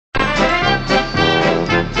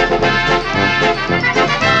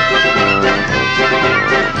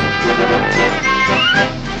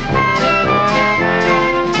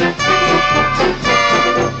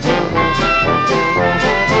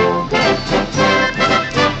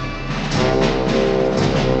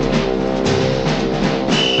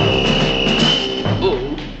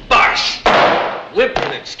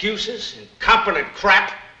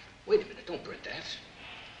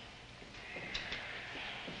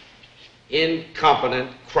incompetent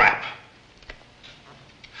crap.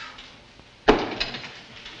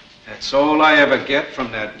 That's all I ever get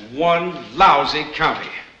from that one lousy county.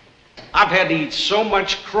 I've had to eat so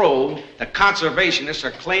much crow, the conservationists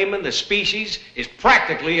are claiming the species is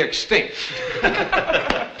practically extinct.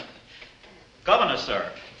 Governor,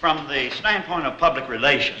 sir, from the standpoint of public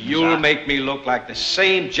relations... You'll make me look like the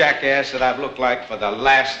same jackass that I've looked like for the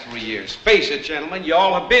last 3 years. Face it, gentlemen, you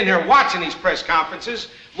all have been here watching these press conferences.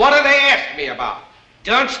 What do they ask me about?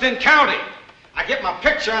 Dunston County. I get my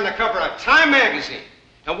picture on the cover of Time magazine.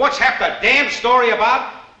 And what's half the damn story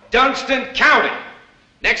about? Dunston County.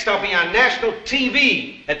 Next, I'll be on national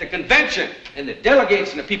TV at the convention, and the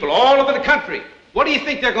delegates and the people all over the country. What do you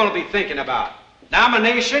think they're going to be thinking about?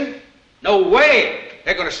 Nomination? No way.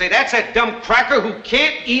 They're going to say, that's that dumb cracker who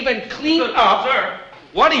can't even clean up. Sir.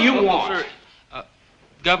 What do you want? Sir,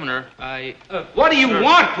 Governor, I... what do you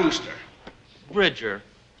want, Booster? Bridger.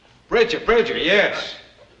 Bridger, yes.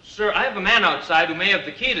 Sir, I have a man outside who may have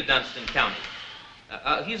the key to Dunston County.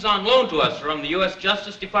 He's on loan to us from the U.S.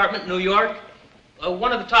 Justice Department, New York.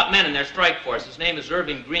 One of the top men in their strike force. His name is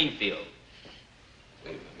Irving Greenfield.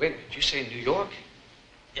 Wait, did you say New York?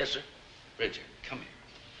 Yes, sir. Bridger, come here.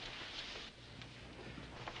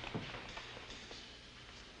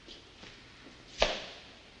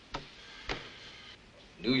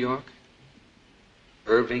 New York?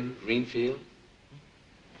 Irving Greenfield?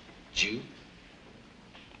 Jew?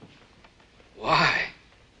 Why?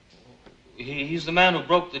 He's the man who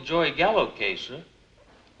broke the Joey Gallo case, sir.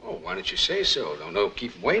 Oh, why don't you say so? Don't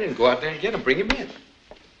keep him waiting. Go out there and get him. Bring him in.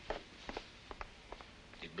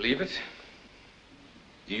 You believe it?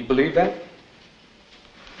 Do you believe that?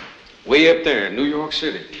 Way up there in New York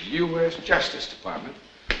City, the U.S. Justice Department,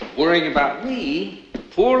 worrying about me,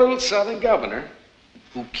 poor little Southern governor,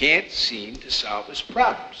 who can't seem to solve his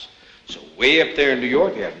problems. So way up there in New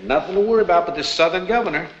York, they have nothing to worry about but this Southern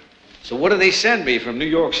governor. So what do they send me from New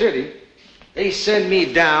York City? They send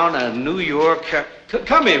me down to New York.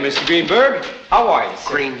 Come here, Mr. Greenberg. How are you, sir?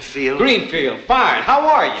 Greenfield. Greenfield, fine. How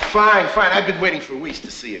are you? Fine. I've been waiting for weeks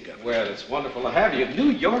to see you, Governor. Well, it's wonderful to have you.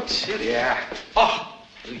 New York City. Yeah. Oh,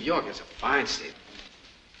 New York is a fine state.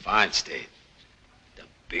 Fine state. The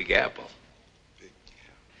Big Apple.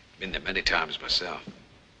 Been there many times myself.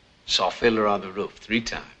 Saw Fiddler on the Roof 3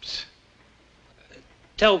 times.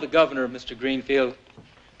 Tell the governor, Mr. Greenfield.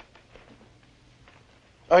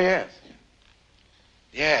 Oh, yes.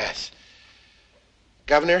 Yes.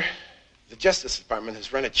 Governor, the Justice Department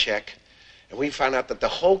has run a check, and we found out that the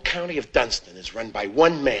whole county of Dunston is run by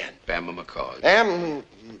one man. Bama McCall.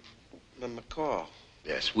 McCall.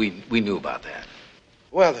 Yes, we knew about that.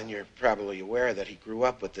 Well, then you're probably aware that he grew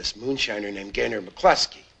up with this moonshiner named Gaynor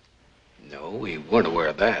McCluskey. No, we weren't aware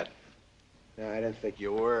of that. No, I didn't think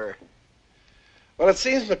you were. Well, it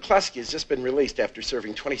seems McCluskey has just been released after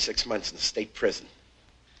serving 26 months in the state prison.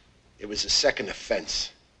 It was his second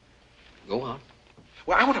offense. Go on.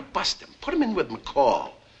 Well, I want to bust him, put him in with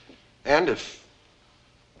McCall. And if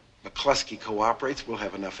McCluskey cooperates, we'll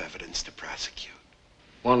have enough evidence to prosecute.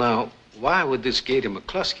 Well, now, why would this Gator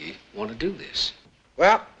McCluskey want to do this?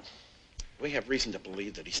 Well, we have reason to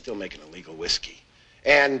believe that he's still making illegal whiskey.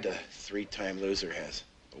 And a 3-time loser has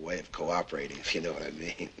a way of cooperating, if you know what I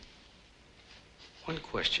mean. One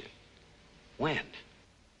question. When?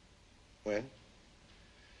 When?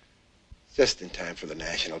 Just in time for the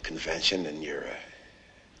national convention and your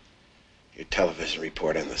television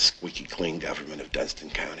report on the squeaky clean government of Dunston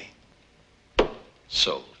County.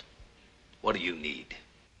 Sold. What do you need?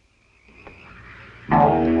 He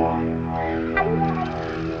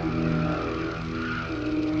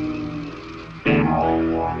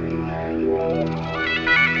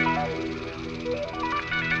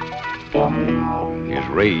was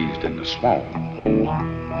raised in the swamp, in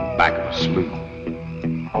back of a slough.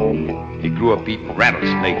 He grew up eating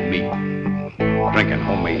rattlesnake meat, drinking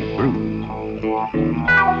homemade brew.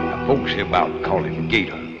 Now, folks hereabout call him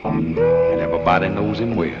Gator, and everybody knows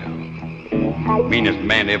him well. Meanest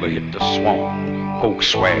man ever hit the swamp. Folks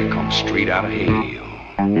swear he comes straight out of hell.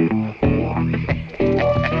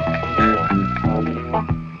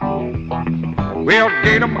 Well,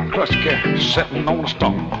 Gator McCluskey sitting on a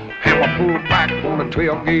stump, hammer pulled back on a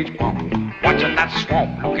 12-gauge pump, watching that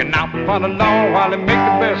swamp, looking out for the law while he make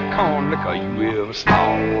the best corn liquor you ever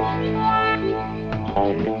saw.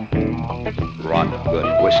 Rotten good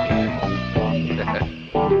whiskey.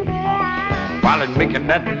 While he's making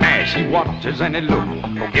that mash, he watches and he looks.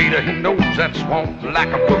 Oh, Gator, he knows that swamp like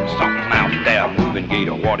a book. Something out there moving,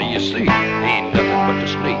 Gator, what do you see? Ain't nothing but the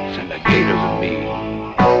snakes and the gators and me.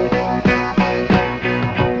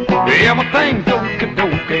 Everything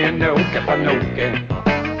dokey-dokey and okey-dokey.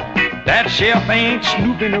 That sheriff ain't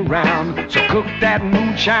snooping around, so cook that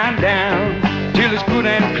moonshine down till it's good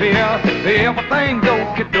and clear. Everything's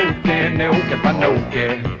okie-dokie and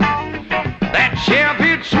okey-ba-dokey. That sheriff,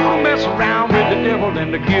 he'd soon mess around with the devil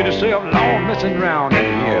and to get himself long messing around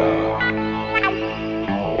in here.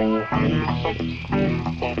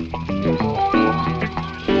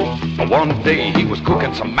 One day he was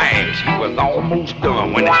cooking some mash. He was almost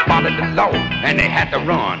done when they spotted the law and they had to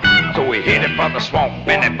run. So he headed for the swamp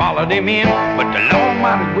and they followed him in. But the law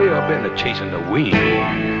might as well have been chasing the wind.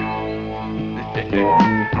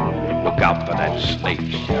 Look out for that snake,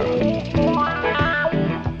 Sheriff.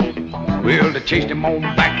 Well, they chased him on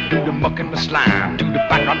back through the muck and the slime, to the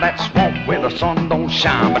back of that swamp where the sun don't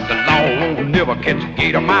shine. But the law won't never catch a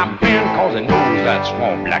gator, my friend, cause he knows that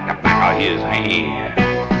swamp like the back of his hand.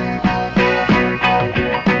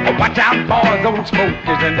 Watch out, boys, those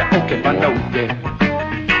smokers and the okey-ba-dokey.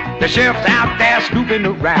 The sheriff's out there snooping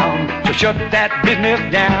around, so shut that business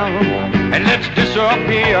down and let's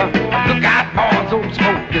disappear. Look out, boys, those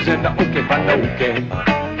smokers and the okey-ba-dokey.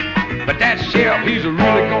 But that sheriff, he's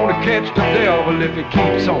really gonna catch the devil if he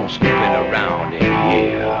keeps on snooping around in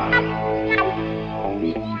here.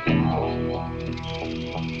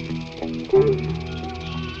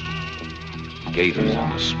 Gators in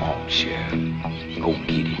the swamp, Sheriff. Go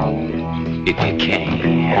get him if you can.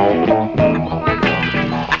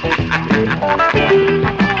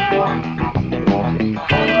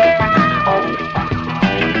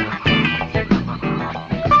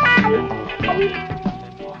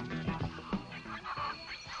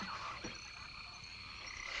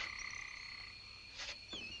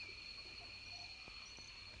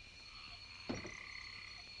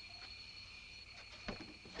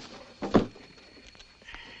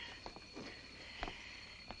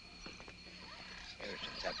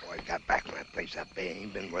 That boy got back from that place up there. He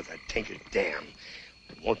ain't been worth a tinker's damn.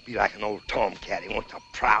 He won't be like an old tomcat. He wants to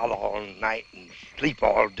prowl all night and sleep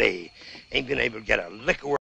all day. Ain't been able to get a lick of work.